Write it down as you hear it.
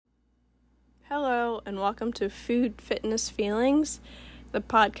Hello, and welcome to Food Fitness Feelings, the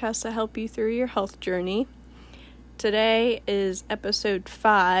podcast to help you through your health journey. Today is episode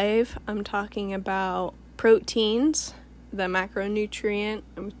 5. I'm talking about proteins, the macronutrient.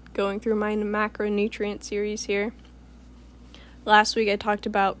 I'm going through my macronutrient series here. Last week I talked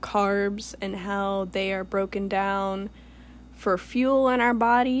about carbs and how they are broken down for fuel in our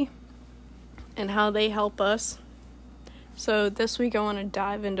body and how they help us. So this week I want to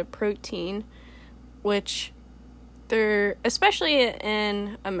dive into protein, which especially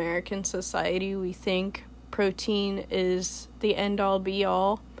in American society, we think protein is the end-all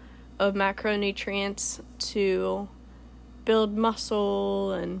be-all of macronutrients to build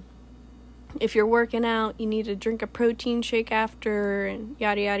muscle, and if you're working out, you need to drink a protein shake after, and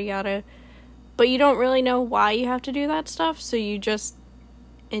yada yada yada. But you don't really know why you have to do that stuff, so you just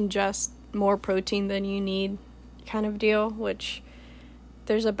ingest more protein than you need kind of deal, which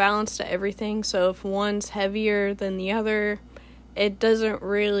there's a balance to everything. So if one's heavier than the other, it doesn't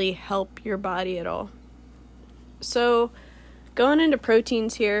really help your body at all. So going into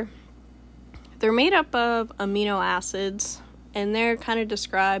proteins here, they're made up of amino acids, and they're kind of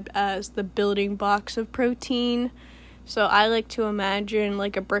described as the building blocks of protein. So I like to imagine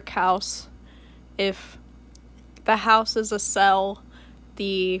like a brick house. If the house is a cell,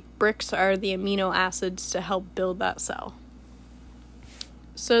 the bricks are the amino acids to help build that cell.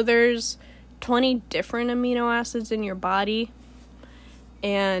 So there's 20 different amino acids in your body,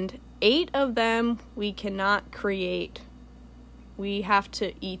 and 8 of them we cannot create. We have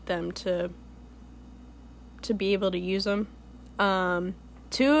to eat them to be able to use them.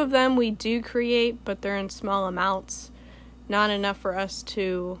 2 of them we do create, but they're in small amounts, not enough for us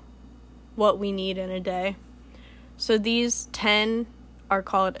to what we need in a day. So these 10 are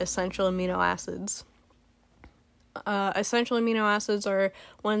called essential amino acids. Essential amino acids are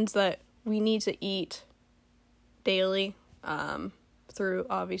ones that we need to eat daily, through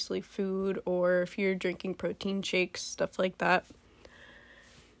obviously food, or if you're drinking protein shakes, stuff like that.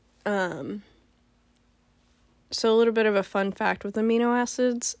 So a little bit of a fun fact with amino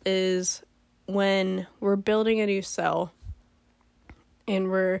acids is when we're building a new cell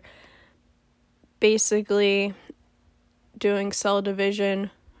and we're basically doing cell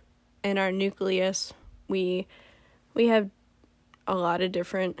division in our nucleus, we have a lot of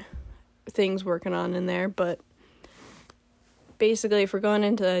different things working on in there, but basically if we're going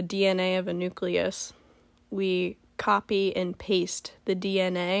into the DNA of a nucleus, we copy and paste the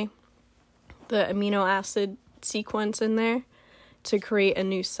DNA, the amino acid sequence in there, to create a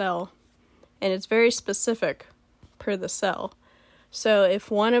new cell. And it's very specific per the cell. So if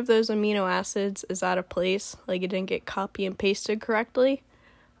one of those amino acids is out of place, like it didn't get copy and pasted correctly,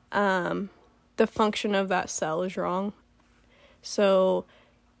 the function of that cell is wrong. So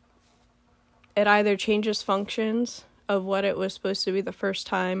it either changes functions of what it was supposed to be the first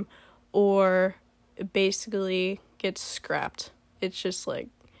time, or it basically gets scrapped. It's just like,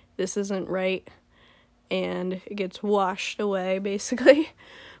 this isn't right, and it gets washed away, basically.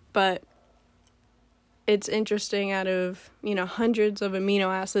 But it's interesting, out of, hundreds of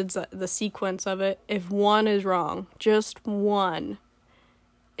amino acids, the sequence of it, if one is wrong, just one,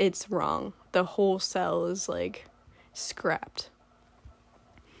 it's wrong. The whole cell is like scrapped.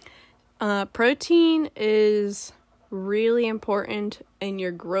 Protein is really important in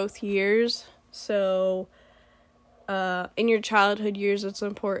your growth years. So in your childhood years, it's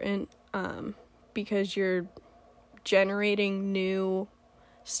important because you're generating new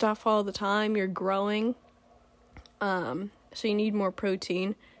stuff all the time. You're growing. So you need more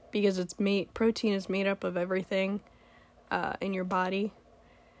protein because protein is made up of everything in your body.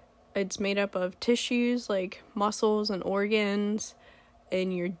 It's made up of tissues like muscles and organs,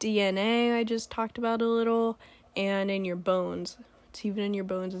 in your DNA I just talked about a little, and in your bones. It's even in your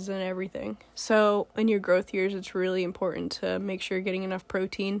bones, it's in everything. So in your growth years, it's really important to make sure you're getting enough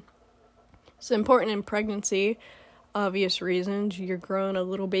protein. It's important in pregnancy, obvious reasons. You're growing a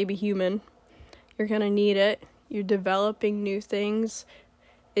little baby human. You're going to need it. You're developing new things.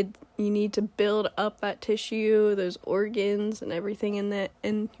 You need to build up that tissue, those organs, and everything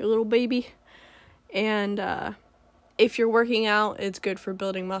in your little baby. And if you're working out, it's good for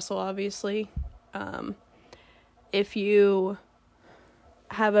building muscle, obviously. If you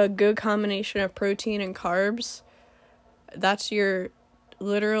have a good combination of protein and carbs, that's your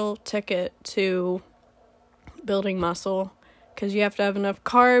literal ticket to building muscle, because you have to have enough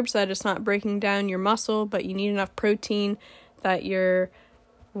carbs that it's not breaking down your muscle, but you need enough protein that you're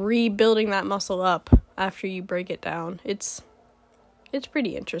rebuilding that muscle up after you break it down. It's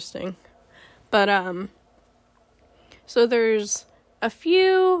pretty interesting. But so there's a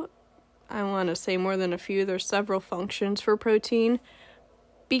few I want to say more than a few. There's several functions for protein.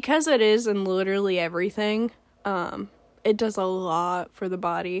 Because it is in literally everything, it does a lot for the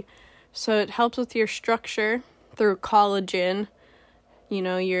body. So it helps with your structure through collagen. You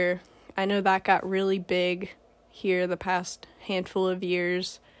know, I know that got really big here the past handful of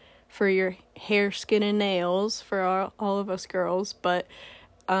years for your hair, skin, and nails for all of us girls. But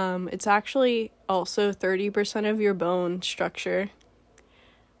it's actually also 30% of your bone structure,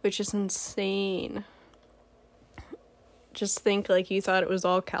 which is insane. Just think like you thought it was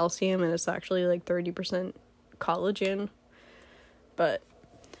all calcium and it's actually like 30% collagen. But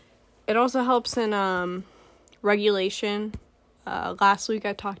it also helps in regulation. Last week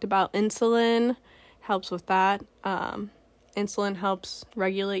I talked about insulin. Helps with that. Insulin helps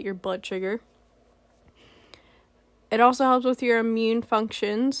regulate your blood sugar. It also helps with your immune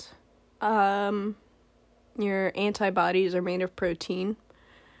functions. Your antibodies are made of protein,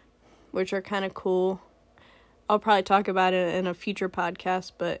 which are kind of cool. I'll probably talk about it in a future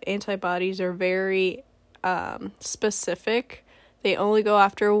podcast, but antibodies are very specific. They only go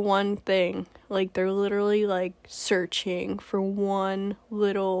after one thing. Like, they're literally, like, searching for one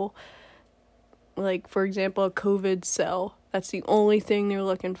little, like, for example, a COVID cell. That's the only thing they're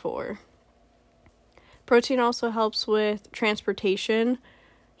looking for. Protein also helps with transportation.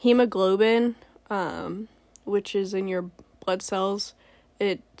 Hemoglobin, which is in your blood cells,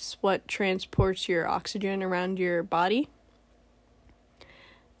 it's what transports your oxygen around your body.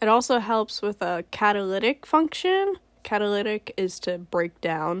 It also helps with a catalytic function. Catalytic is to break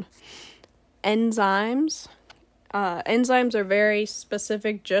down. Enzymes. Enzymes are very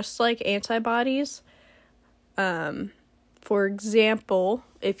specific, just like antibodies. For example,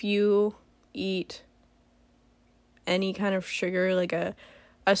 if you eat any kind of sugar, like a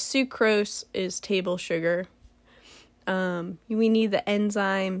sucrose is table sugar. We need the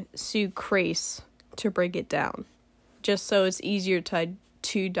enzyme sucrase to break it down, just so it's easier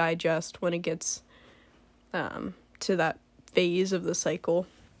to digest when it gets to that phase of the cycle.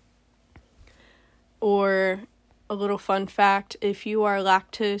 Or a little fun fact, if you are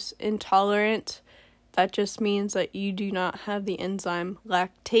lactose intolerant, that just means that you do not have the enzyme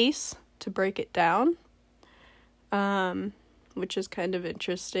lactase to break it down, which is kind of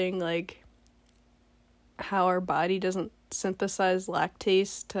interesting, like how our body doesn't synthesize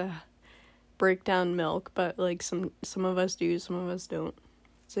lactase to break down milk, but like some of us do, some of us don't.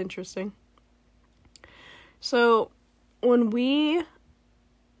 It's interesting. So when we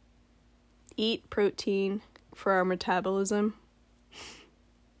eat protein for our metabolism,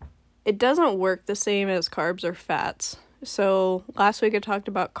 it doesn't work the same as carbs or fats. So last week I talked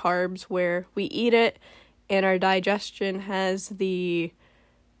about carbs, where we eat it and our digestion has the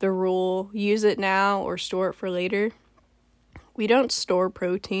rule, use it now or store it for later. We don't store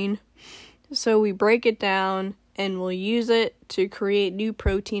protein, so we break it down and we'll use it to create new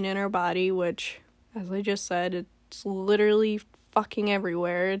protein in our body, which, as I just said, it's literally fucking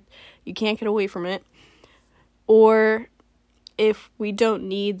everywhere. You can't get away from it. Or if we don't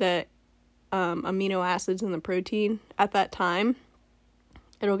need the amino acids in the protein at that time,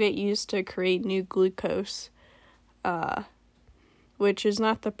 it'll get used to create new glucose, which is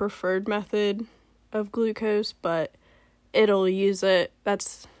not the preferred method of glucose, but it'll use it.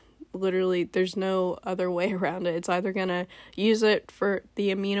 That's literally, there's no other way around it. It's either going to use it for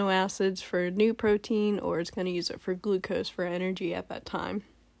the amino acids for new protein, or it's going to use it for glucose for energy at that time.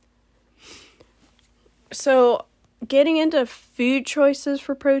 So, getting into food choices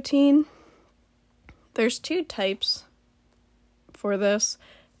for protein, there's two types for this.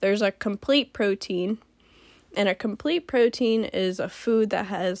 There's a complete protein, and a complete protein is a food that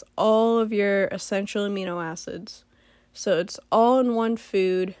has all of your essential amino acids. So it's all in one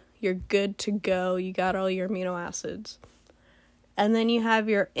food. You're good to go. You got all your amino acids. And then you have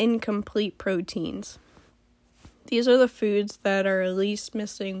your incomplete proteins. These are the foods that are at least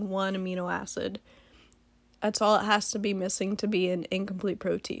missing one amino acid. That's all it has to be missing to be an incomplete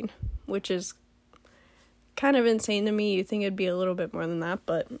protein, which is kind of insane to me. You'd think it'd be a little bit more than that,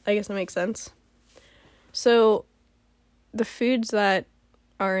 but I guess it makes sense. So the foods that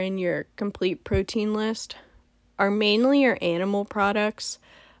are in your complete protein list are mainly your animal products.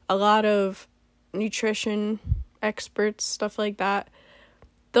 A lot of nutrition experts, stuff like that,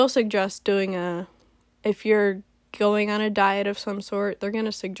 they'll suggest doing if you're going on a diet of some sort, they're going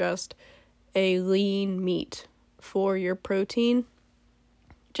to suggest a lean meat for your protein,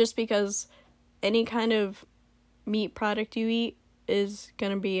 just because any kind of meat product you eat is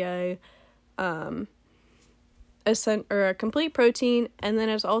going to be a complete protein, and then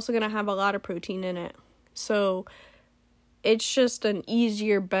it's also going to have a lot of protein in it. So it's just an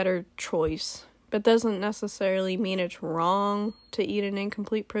easier, better choice. But doesn't necessarily mean it's wrong to eat an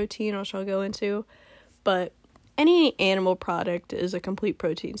incomplete protein, which I'll go into. But any animal product is a complete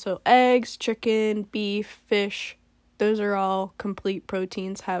protein. So eggs, chicken, beef, fish, those are all complete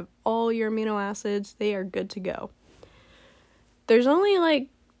proteins, have all your amino acids. They are good to go. There's only like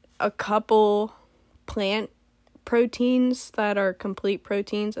a couple plant proteins that are complete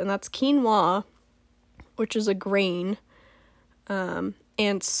proteins, and that's quinoa, which is a grain, and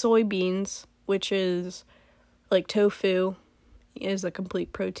soybeans, which is like tofu, is a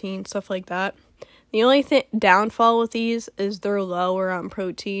complete protein, stuff like that. The only downfall with these is they're lower on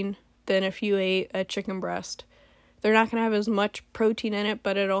protein than if you ate a chicken breast. They're not going to have as much protein in it,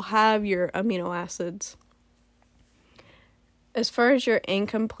 but it'll have your amino acids. As far as your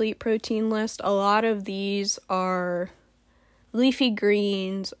incomplete protein list, a lot of these are leafy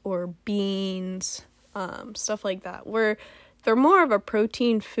greens or beans, stuff like that, where they're more of a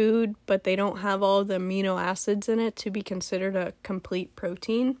protein food, but they don't have all the amino acids in it to be considered a complete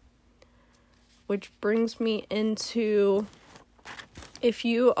protein. Which brings me into, if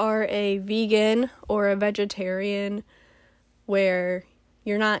you are a vegan or a vegetarian where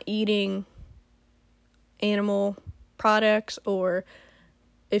you're not eating animal products, or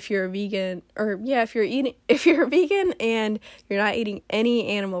if you're a vegan, if you're a vegan and you're not eating any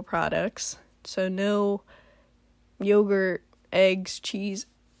animal products, so no yogurt, eggs, cheese,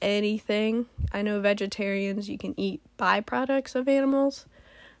 anything. I know vegetarians, you can eat byproducts of animals,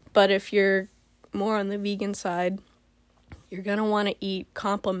 but if you're more on the vegan side, you're going to want to eat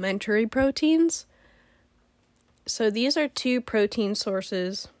complementary proteins. So these are two protein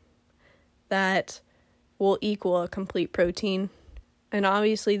sources that will equal a complete protein. And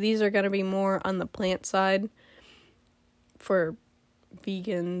obviously these are going to be more on the plant side for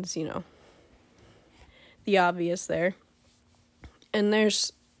vegans, the obvious there. And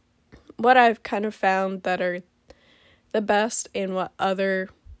there's what I've kind of found that are the best and what other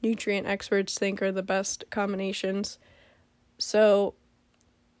nutrient experts think are the best combinations. So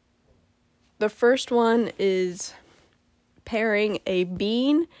the first one is pairing a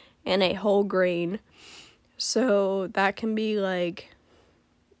bean and a whole grain. So that can be like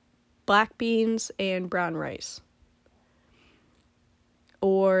black beans and brown rice.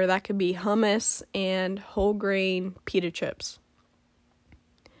 Or that could be hummus and whole grain pita chips.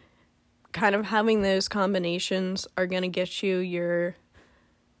 Kind of having those combinations are going to get you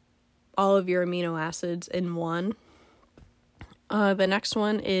all of your amino acids in one. The next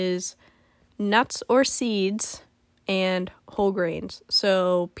one is nuts or seeds and whole grains.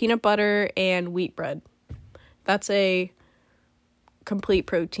 So peanut butter and wheat bread. That's a complete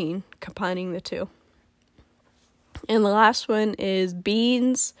protein, combining the two. And the last one is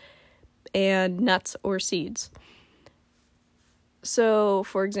beans and nuts or seeds. So,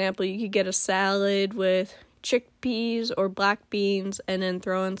 for example, you could get a salad with chickpeas or black beans and then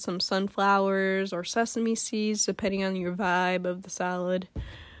throw in some sunflowers or sesame seeds, depending on your vibe of the salad.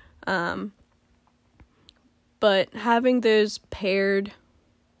 But having those paired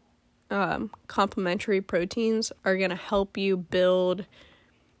complementary proteins are going to help you build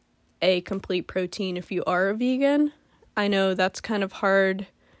a complete protein if you are a vegan. I know that's kind of hard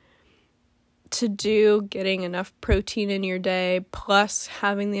to do, getting enough protein in your day plus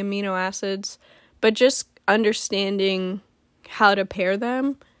having the amino acids, but just understanding how to pair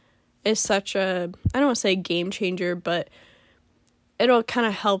them is such a, I don't want to say game changer, but it'll kind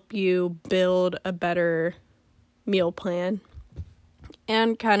of help you build a better meal plan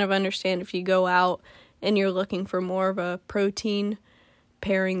and kind of understand if you go out and you're looking for more of a protein,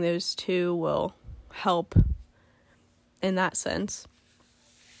 pairing those two will help in that sense.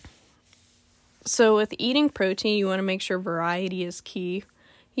 So with eating protein, you want to make sure variety is key.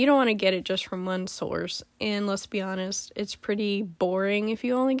 You don't want to get it just from one source. And let's be honest, it's pretty boring if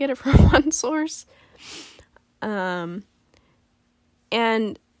you only get it from one source. And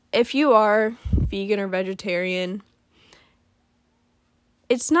if you are vegan or vegetarian,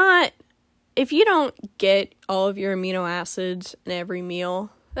 it's not, if you don't get all of your amino acids in every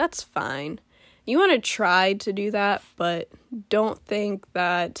meal, that's fine. You want to try to do that, but don't think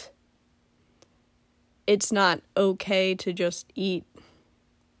that it's not okay to just eat,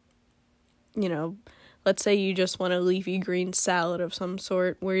 let's say you just want a leafy green salad of some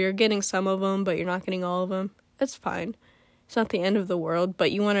sort where you're getting some of them, but you're not getting all of them. It's fine. It's not the end of the world,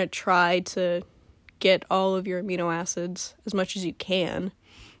 but you want to try to get all of your amino acids as much as you can.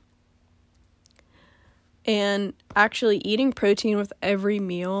 And actually eating protein with every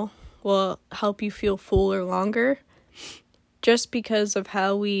meal will help you feel fuller longer, just because of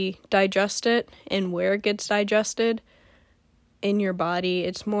how we digest it and where it gets digested. in your body.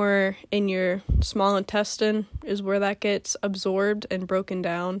 It's more in your small intestine is where that gets absorbed and broken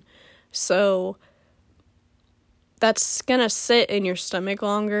down. So that's going to sit in your stomach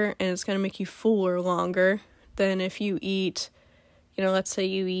longer, and it's going to make you fuller longer than if you eat, let's say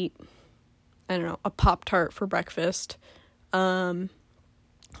you eat, a Pop-Tart for breakfast.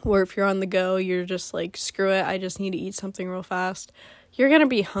 Or if you're on the go, you're just like, screw it, I just need to eat something real fast. You're going to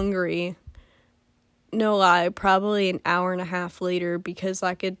be hungry, no lie, probably an hour and a half later, because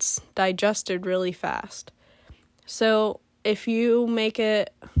that gets digested really fast. So if you make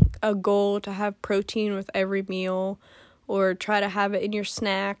it a goal to have protein with every meal, or try to have it in your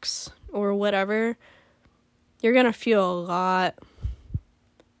snacks or whatever, you're going to feel a lot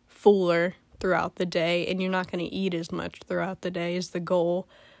fuller throughout the day, and you're not going to eat as much throughout the day is the goal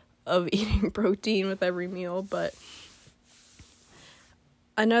of eating protein with every meal. But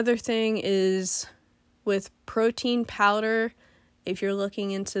another thing is with protein powder, if you're looking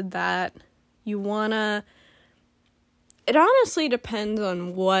into that, it honestly depends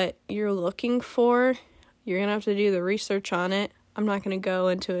on what you're looking for. You're going to have to do the research on it. I'm not going to go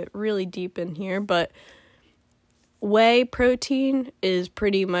into it really deep in here, but whey protein is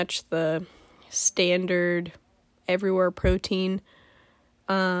pretty much the standard everywhere protein.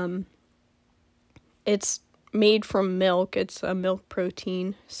 It's made from milk. It's a milk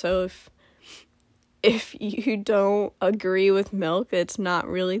protein. So if you don't agree with milk, it's not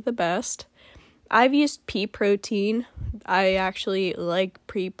really the best. I've used pea protein. I actually like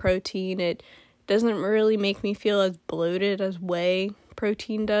pea protein. It doesn't really make me feel as bloated as whey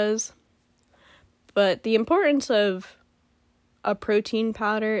protein does. But the importance of a protein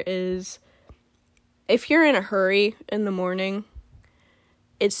powder is if you're in a hurry in the morning,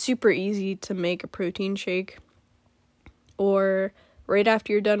 it's super easy to make a protein shake. Or right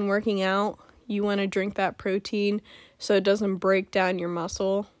after you're done working out, you want to drink that protein so it doesn't break down your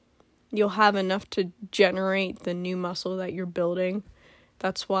muscle. You'll have enough to generate the new muscle that you're building.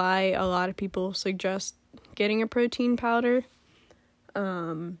 That's why a lot of people suggest getting a protein powder.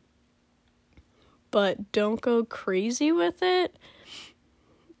 But don't go crazy with it.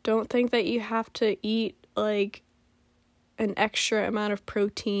 Don't think that you have to eat like an extra amount of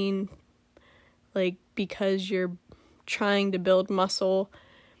protein because you're trying to build muscle.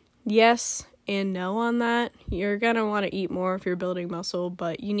 Yes and no on that. You're going to want to eat more if you're building muscle,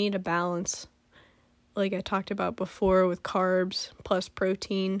 but you need a balance. Like I talked about before with carbs plus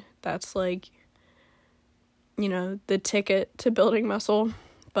protein. That's the ticket to building muscle.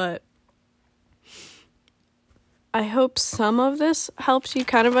 But I hope some of this helps you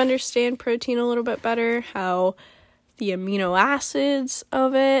kind of understand protein a little bit better, how the amino acids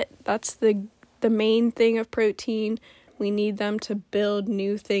of it, that's the main thing of protein. We need them to build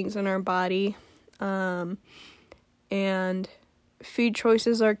new things in our body. And food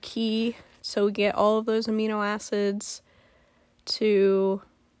choices are key. So we get all of those amino acids to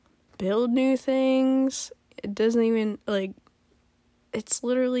build new things. It doesn't even, it's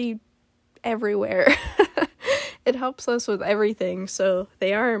literally everywhere. It helps us with everything. So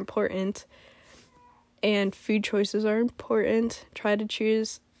they are important. And food choices are important. Try to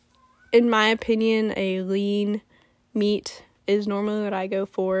choose, in my opinion, a lean meat is normally what I go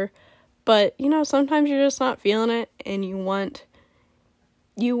for. But, sometimes you're just not feeling it and you want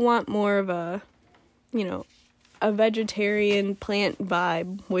more of a vegetarian plant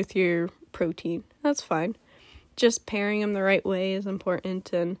vibe with your protein. That's fine. Just pairing them the right way is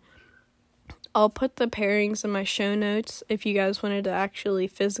important, and I'll put the pairings in my show notes if you guys wanted to actually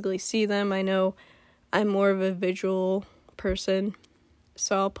physically see them. I know I'm more of a visual person,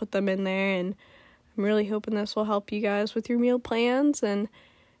 so I'll put them in there, and I'm really hoping this will help you guys with your meal plans and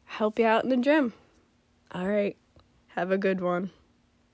help you out in the gym. All right, have a good one.